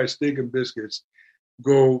to go buy steak and biscuits,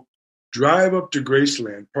 go drive up to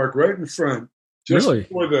Graceland, park right in front. Just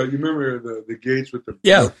before you remember the gates with the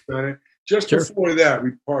on it? Just before that,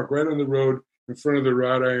 we park right on the road in front of the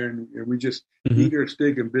wrought iron, and we just eat our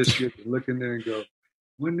steak and biscuit and look in there and go,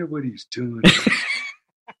 "Wonder what he's doing."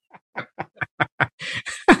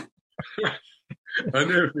 I'll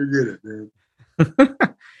never forget it, man.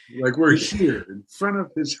 Like we're here in front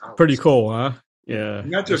of his house. Pretty cool, huh? Yeah.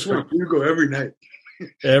 Not just once. We go every night.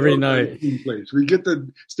 Every night. Place. We get the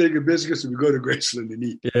steak and biscuits and we go to Graceland and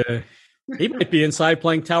eat. Yeah. He might be inside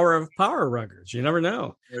playing Tower of Power records. You never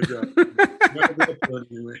know.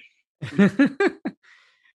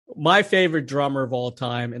 My favorite drummer of all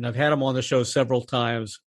time, and I've had him on the show several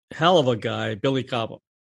times, hell of a guy, Billy Cobham.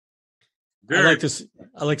 I like to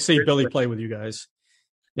see Billy play with you guys.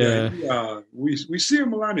 Yeah. We see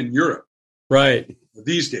him a lot in Europe. Right.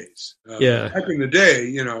 These days. Back in the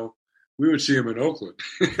day, we would see him in Oakland.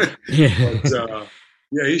 But,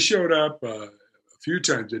 he showed up a few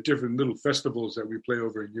times at different little festivals that we play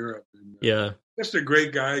over in Europe. And, just a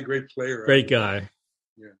great guy, great player. Great guy.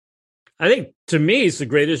 Yeah. I think, to me, he's the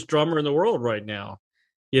greatest drummer in the world right now.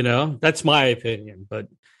 That's my opinion. But,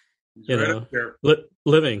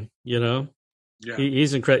 living, Yeah.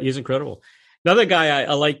 He's incredible. Another guy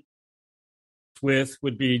I like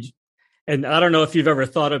would be, and I don't know if you've ever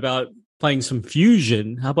thought about playing some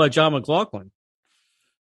fusion. How about John McLaughlin?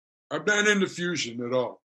 I'm not into fusion at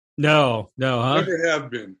all. No, huh? Never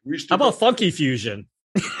have been. How about funky fusion?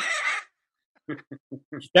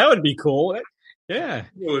 That would be cool. Yeah.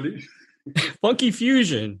 Funky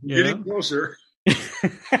fusion. Getting closer.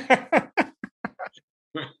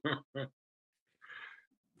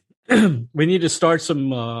 We need to start some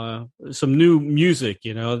new music,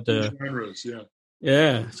 Genres, yeah.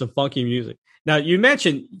 Yeah, some funky music. Now, you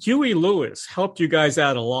mentioned Huey Lewis helped you guys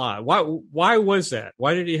out a lot. Why was that?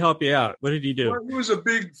 Why did he help you out? What did he do? Well, he was a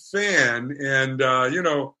big fan, and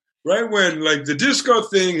right when like the disco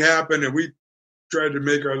thing happened, and we tried to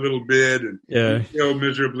make our little bid, and we failed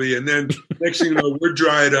miserably, and then next thing you know, we're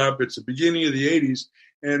dried up. It's the beginning of the '80s,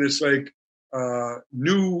 and it's like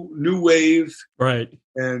new wave, right,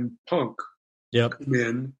 and punk, come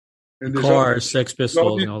in, and there's Cars, Sex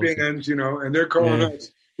Pistols, all these bands, and they're calling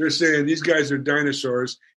us. They're saying these guys are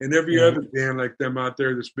dinosaurs, and every other band like them out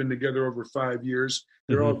there that's been together over 5 years,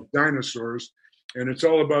 they're all dinosaurs, and it's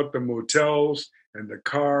all about the motels and the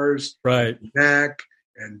cars, right? And Knack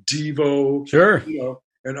and Devo, sure.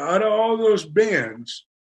 And out of all those bands,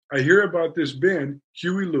 I hear about this band,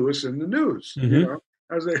 Huey Lewis and the News.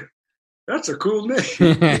 I was like, that's a cool name.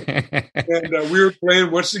 And we were playing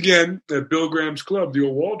once again at Bill Graham's club, the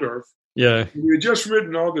old Waldorf. Yeah, we had just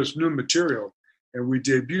written all this new material, and we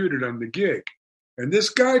debuted it on the gig. And this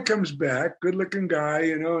guy comes back, good-looking guy,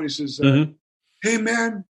 and he says, hey,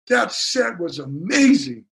 man, that set was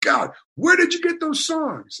amazing. God, where did you get those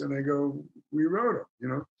songs? And I go, we wrote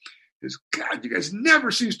them, He says, God, you guys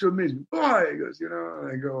never cease to amaze me. Boy, he goes,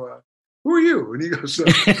 and I go, who are you? And he goes,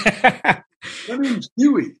 my name's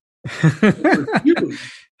Huey. Huey.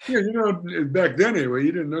 Yeah, back then anyway,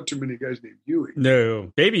 you didn't know too many guys named Huey.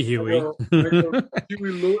 No, baby Huey. I go,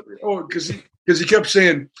 Huey Lewis. Oh, because he kept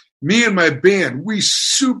saying, me and my band, we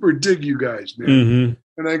super dig you guys, man.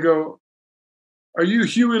 And I go, are you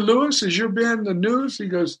Huey Lewis? Is your band the News? He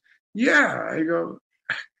goes, yeah. I go,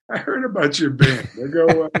 I heard about your band. I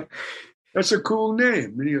go, that's a cool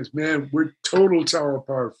name. And he goes, man, we're total Tower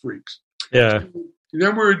Power freaks. Yeah. And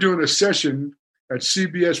then we were doing a session at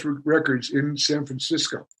CBS Records in San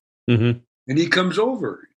Francisco. And he comes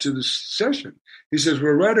over to the session. He says,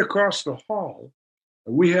 we're right across the hall.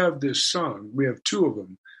 And we have this song. We have two of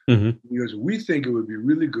them. He goes, we think it would be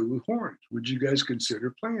really good with horns. Would you guys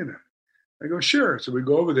consider playing it? I go, sure. So we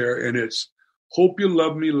go over there, and it's Hope You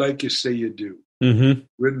Love Me Like You Say You Do,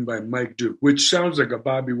 written by Mike Duke, which sounds like a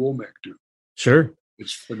Bobby Womack Duke. Sure.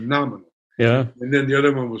 It's phenomenal. Yeah. And then the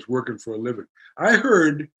other one was Working for a Living. I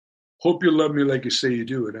heard Hope You Love Me Like You Say You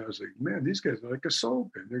Do, and I was like, man, these guys are like a soul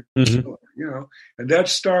band. They're killer, And that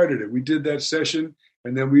started it. We did that session,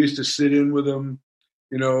 and then we used to sit in with them.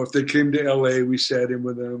 If they came to L.A., we sat in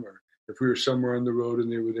with them, or if we were somewhere on the road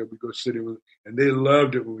and they were there, we'd go sit in with them. And they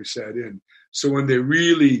loved it when we sat in. So when they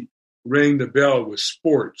really rang the bell with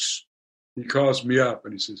sports, he calls me up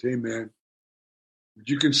and he says, hey, man, would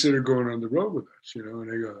you consider going on the road with us?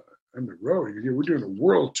 And I go, on the road? He goes, yeah, we're doing a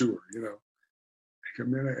world tour, I go,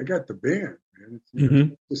 man, I got the band, man.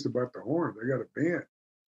 It's just about the horns. I got a band.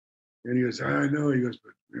 And he goes, I know. He goes,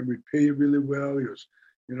 but man, we pay you really well. He goes,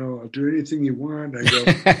 I'll do anything you want. I go,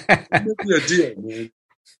 I'll make you a deal, man.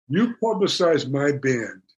 You publicize my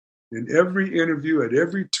band in every interview at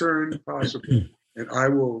every turn possible, and I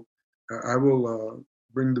will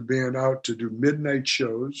bring the band out to do midnight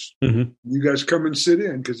shows. You guys come and sit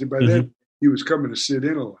in, because by then he was coming to sit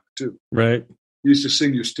in a lot too. Right. He used to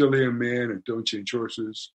sing "You Still Am Man" and "Don't Change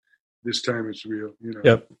Horses." This time it's real,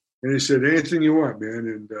 Yep. And he said, anything you want,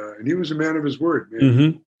 man. And he was a man of his word,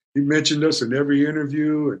 man. He mentioned us in every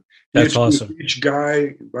interview, and that's awesome. Each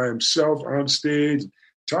guy by himself on stage.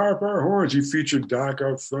 Tower Power Horns. He featured Doc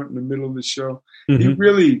out front in the middle of the show. He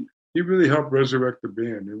really helped resurrect the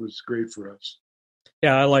band. It was great for us.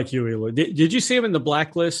 Yeah, I like Huey. Did you see him in the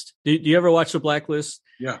Blacklist? Did you ever watch the Blacklist?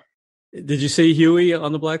 Yeah. Did you see Huey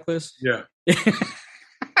on the Blacklist? Yeah.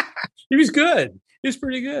 He was good. He was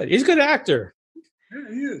pretty good. He's a good actor.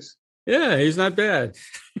 Yeah, he is. Yeah, he's not bad.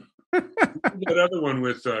 That other one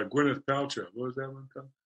with Gwyneth Paltrow. What was that one called?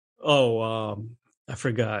 Oh, I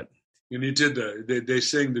forgot. And he did they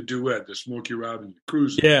sang the duet, the Smokey Robinson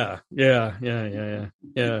Cruise. Yeah.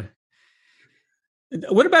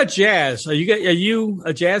 What about jazz? Are you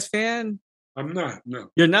a jazz fan? I'm not. No.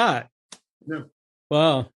 You're not. No.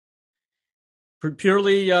 Wow.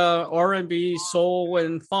 Purely R&B, soul,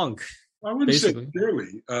 and funk. I wouldn't say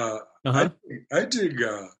purely. I dig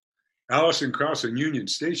Alison Krauss and Union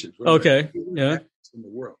Station. Okay. Yeah. In the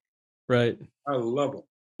world. Right. I love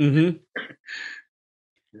them.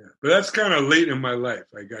 Yeah, but that's kind of late in my life.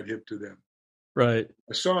 I got hip to them. Right.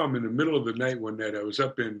 I saw them in the middle of the night one night. I was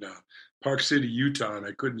up in Park City, Utah, and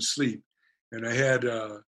I couldn't sleep. And I had,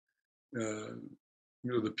 the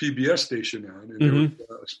PBS station on, and there was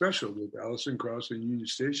a special with Alison Krauss and Union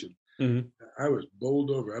Station. I was bowled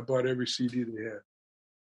over. I bought every CD they had.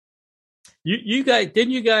 You guys,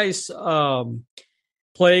 didn't you guys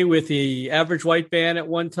play with the Average White Band at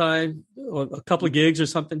one time, or a couple of gigs or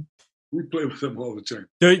something? We play with them all the time.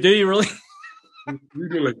 Do you really? We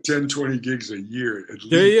do like 10, 20 gigs a year at least.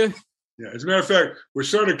 Do you? Yeah. As a matter of fact, we're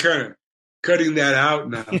sort of kind of cutting that out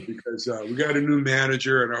now because we got a new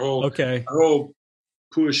manager, and our whole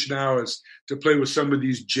push now is to play with some of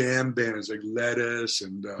these jam bands like Lettuce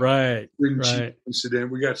and Right.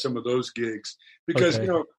 Incident. We got some of those gigs because we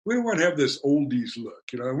don't want to have this oldies look.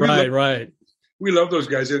 Right. We love those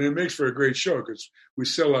guys, and it makes for a great show because we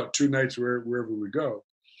sell out 2 nights wherever we go.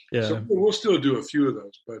 Yeah. So we'll still do a few of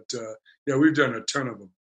those, but we've done a ton of them.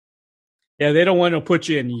 Yeah, they don't want to put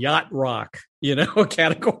you in yacht rock,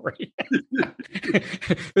 category.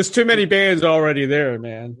 There's too many bands already there,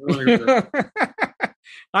 man.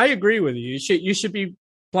 I agree with you. You should be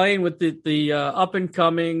playing with the up and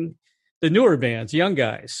coming, the newer bands, young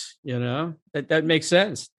guys. That makes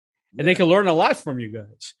sense, and they can learn a lot from you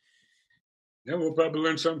guys. Yeah, we'll probably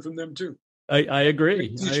learn something from them too. I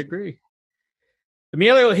agree.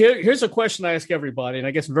 Emilio, here's a question I ask everybody, and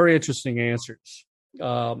I get some very interesting answers.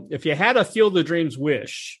 If you had a Field of Dreams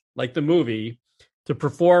wish, like the movie, to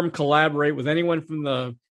perform, collaborate with anyone from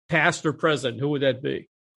the past or present, who would that be?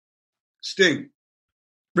 Sting.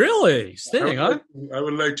 Really? Sting, huh? I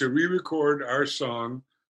would like to re-record our song,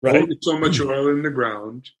 right. Only So Much Oil in the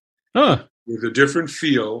Ground, with a different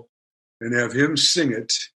feel, and have him sing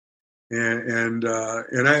it. And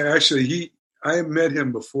I met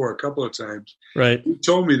him before a couple of times. Right. He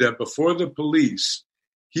told me that before the Police,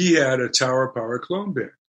 he had a Tower Power clone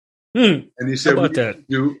band. And he said, we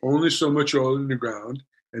do Only So Much Oil in the Ground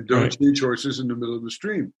and Don't Change Horses in the Middle of the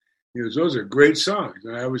Stream. He goes, those are great songs.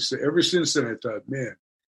 And I always say, ever since then, I thought, man,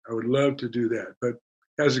 I would love to do that, but it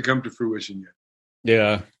hasn't come to fruition yet.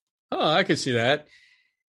 Yeah. Oh, I can see that.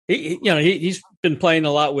 He's been playing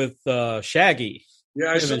a lot with Shaggy.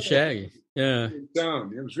 Yeah, I saw Shaggy. Yeah.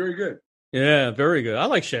 It was very good. Yeah, very good. I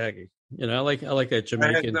like Shaggy. I like that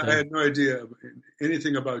Jamaican thing. I had no idea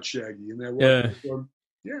anything about Shaggy. And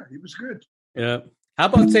he was good. Yeah. How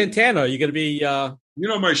about Santana? Are you going to be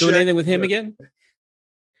doing anything with him again?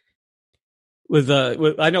 With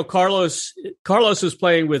I know Carlos is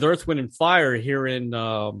playing with Earth, Wind, and Fire here in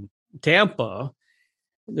Tampa.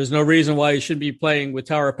 There's no reason why he shouldn't be playing with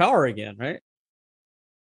Tower of Power again, right?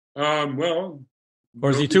 Or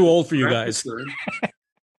is he too old for you guys?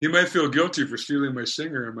 He might feel guilty for stealing my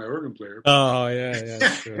singer and my organ player. Oh, yeah,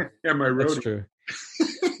 that's true. And my roadie. That's true.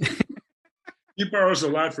 He borrows a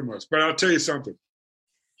lot from us. But I'll tell you something.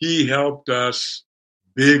 He helped us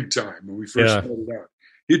big time when we first started out.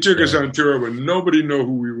 He took us on tour when nobody knew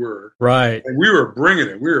who we were. Right. And we were bringing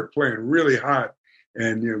it. We were playing really hot.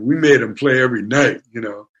 And we made him play every night,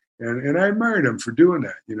 And I admired him for doing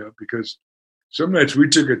that, because some nights we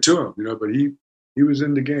took it to him, but he was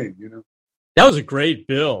in the game, That was a great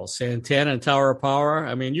bill, Santana and Tower of Power.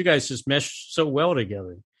 I mean, you guys just meshed so well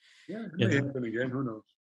together. Yeah, it may happen again. Who knows?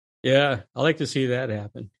 Yeah, I like to see that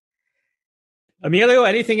happen. Emilio,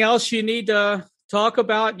 anything else you need to talk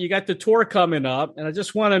about? You got the tour coming up, and I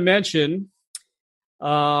just want to mention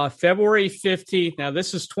February 15th. Now,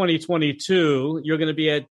 this is 2022. You're going to be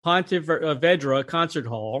at Ponte Vedra Concert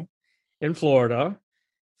Hall in Florida.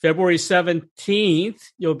 February 17th,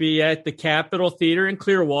 you'll be at the Capitol Theater in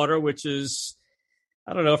Clearwater, which is,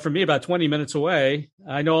 I don't know, for me, about 20 minutes away.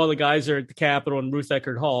 I know all the guys are at the Capitol and Ruth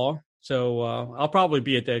Eckerd Hall, so I'll probably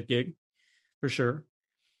be at that gig for sure.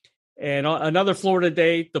 And another Florida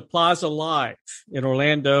date, the Plaza Live in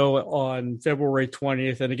Orlando on February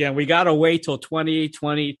 20th. And again, we got to wait till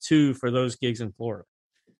 2022 for those gigs in Florida.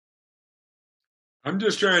 I'm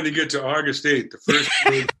just trying to get to August 8th, the first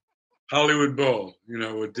big Hollywood Bowl,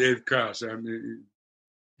 with Dave Koss. I mean,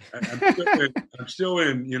 I'm still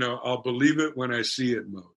in, I'll believe it when I see it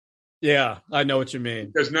mode. Yeah, I know what you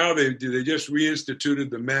mean. Because now they just reinstituted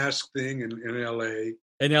the mask thing in L.A.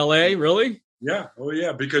 In L.A., really? Yeah. Oh,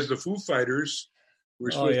 yeah. Because the Foo Fighters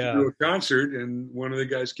were supposed to do a concert, and one of the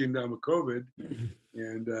guys came down with COVID,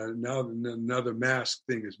 and now the mask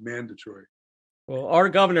thing is mandatory. Well, our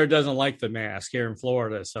governor doesn't like the mask here in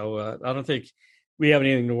Florida, so I don't think we have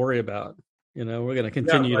anything to worry about. We're going to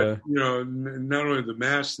continue to. Not only the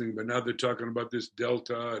mask thing, but now they're talking about this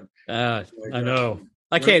Delta. I know.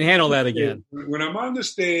 I can't handle that again. When I'm on the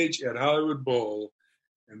stage at Hollywood Bowl,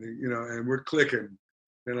 and and we're clicking,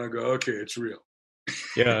 then I go, okay, it's real.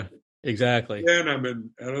 Yeah, exactly. Then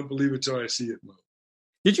I don't believe it till I see it mode.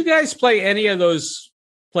 Did you guys play any of those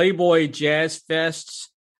Jazz Fests?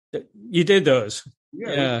 You did those.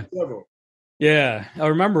 Yeah. Yeah, I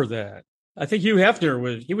remember that. I think Hugh Hefner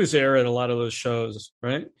was there at a lot of those shows,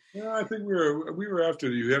 right? Yeah, I think we were after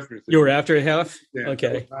the Hugh Hefner thing. You were after Hef? Yeah,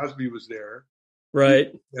 okay. Cosby was there.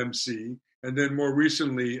 Right. MC. And then more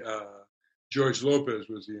recently, George Lopez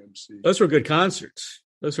was the MC. Those were good concerts.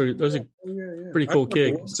 Those are Yeah. pretty I cool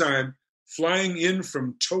remember gigs. one time flying in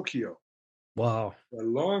from Tokyo, Wow. a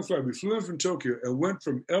long flight. We flew in from Tokyo and went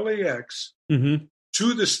from LAX Mm-hmm.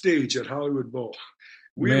 to the stage at Hollywood Bowl.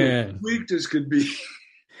 We Man. were tweaked as could be.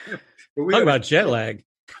 But we Talk had about jet lag.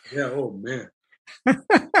 Yeah, oh man.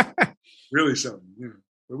 Really something. Yeah.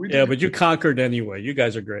 But we Yeah, did. but you conquered anyway. You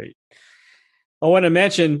guys are great. I want to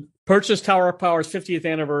mention purchase Tower of Power's 50th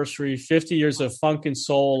anniversary, 50 years of funk and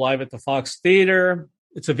soul live at the Fox Theater.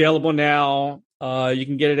 It's available now. You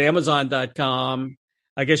can get it at Amazon.com.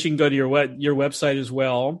 I guess you can go to your website as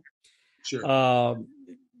well. Sure.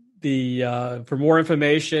 For more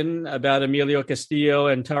information about Emilio Castillo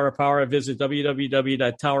and Tower of Power, visit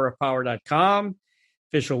www.towerofpower.com.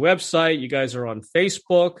 Official website. You guys are on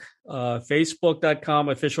Facebook, facebook.com,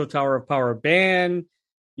 official Tower of Power band.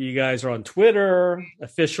 You guys are on Twitter,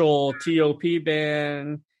 official TOP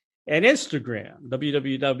band, and Instagram,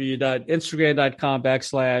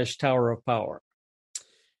 www.instagram.com/Tower of Power.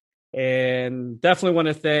 And definitely want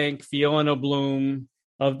to thank Fiona Bloom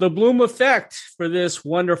of The Bloom Effect for this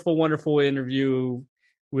wonderful, wonderful interview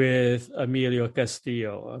with Emilio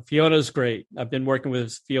Castillo. Fiona's great. I've been working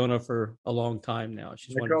with Fiona for a long time now.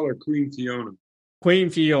 She's I call her Queen Fiona. Queen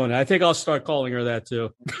Fiona. I think I'll start calling her that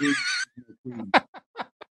too. Queen.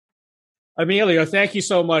 Emilio, thank you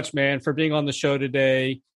so much, man, for being on the show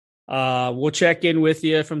today. We'll check in with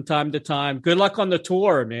you from time to time. Good luck on the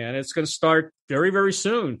tour, man. It's going to start very, very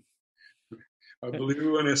soon. I believe it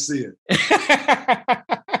when I see it.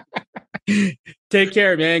 Take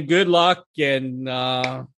care, man. Good luck and,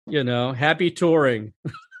 happy touring.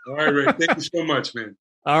 All right, Ray. Thank you so much, man.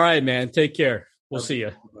 All right, man. Take care. We'll see you.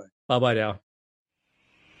 Bye-bye. Bye-bye now.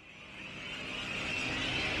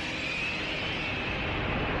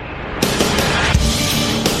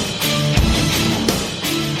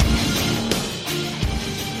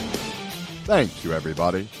 Thank you,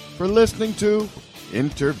 everybody, for listening to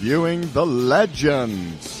Interviewing the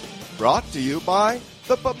Legends. Brought to you by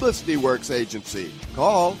the Publicity Works Agency.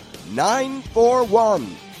 Call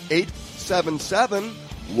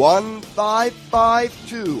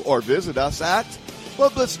 941-877-1552 or visit us at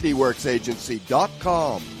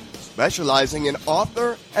publicityworksagency.com, specializing in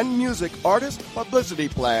author and music artist publicity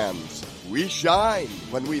plans. We shine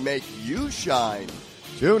when we make you shine.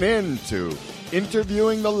 Tune in to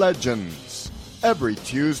Interviewing the Legends every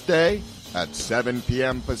Tuesday at 7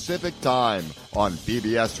 p.m. Pacific Time on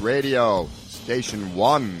PBS Radio, Station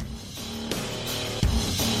 1.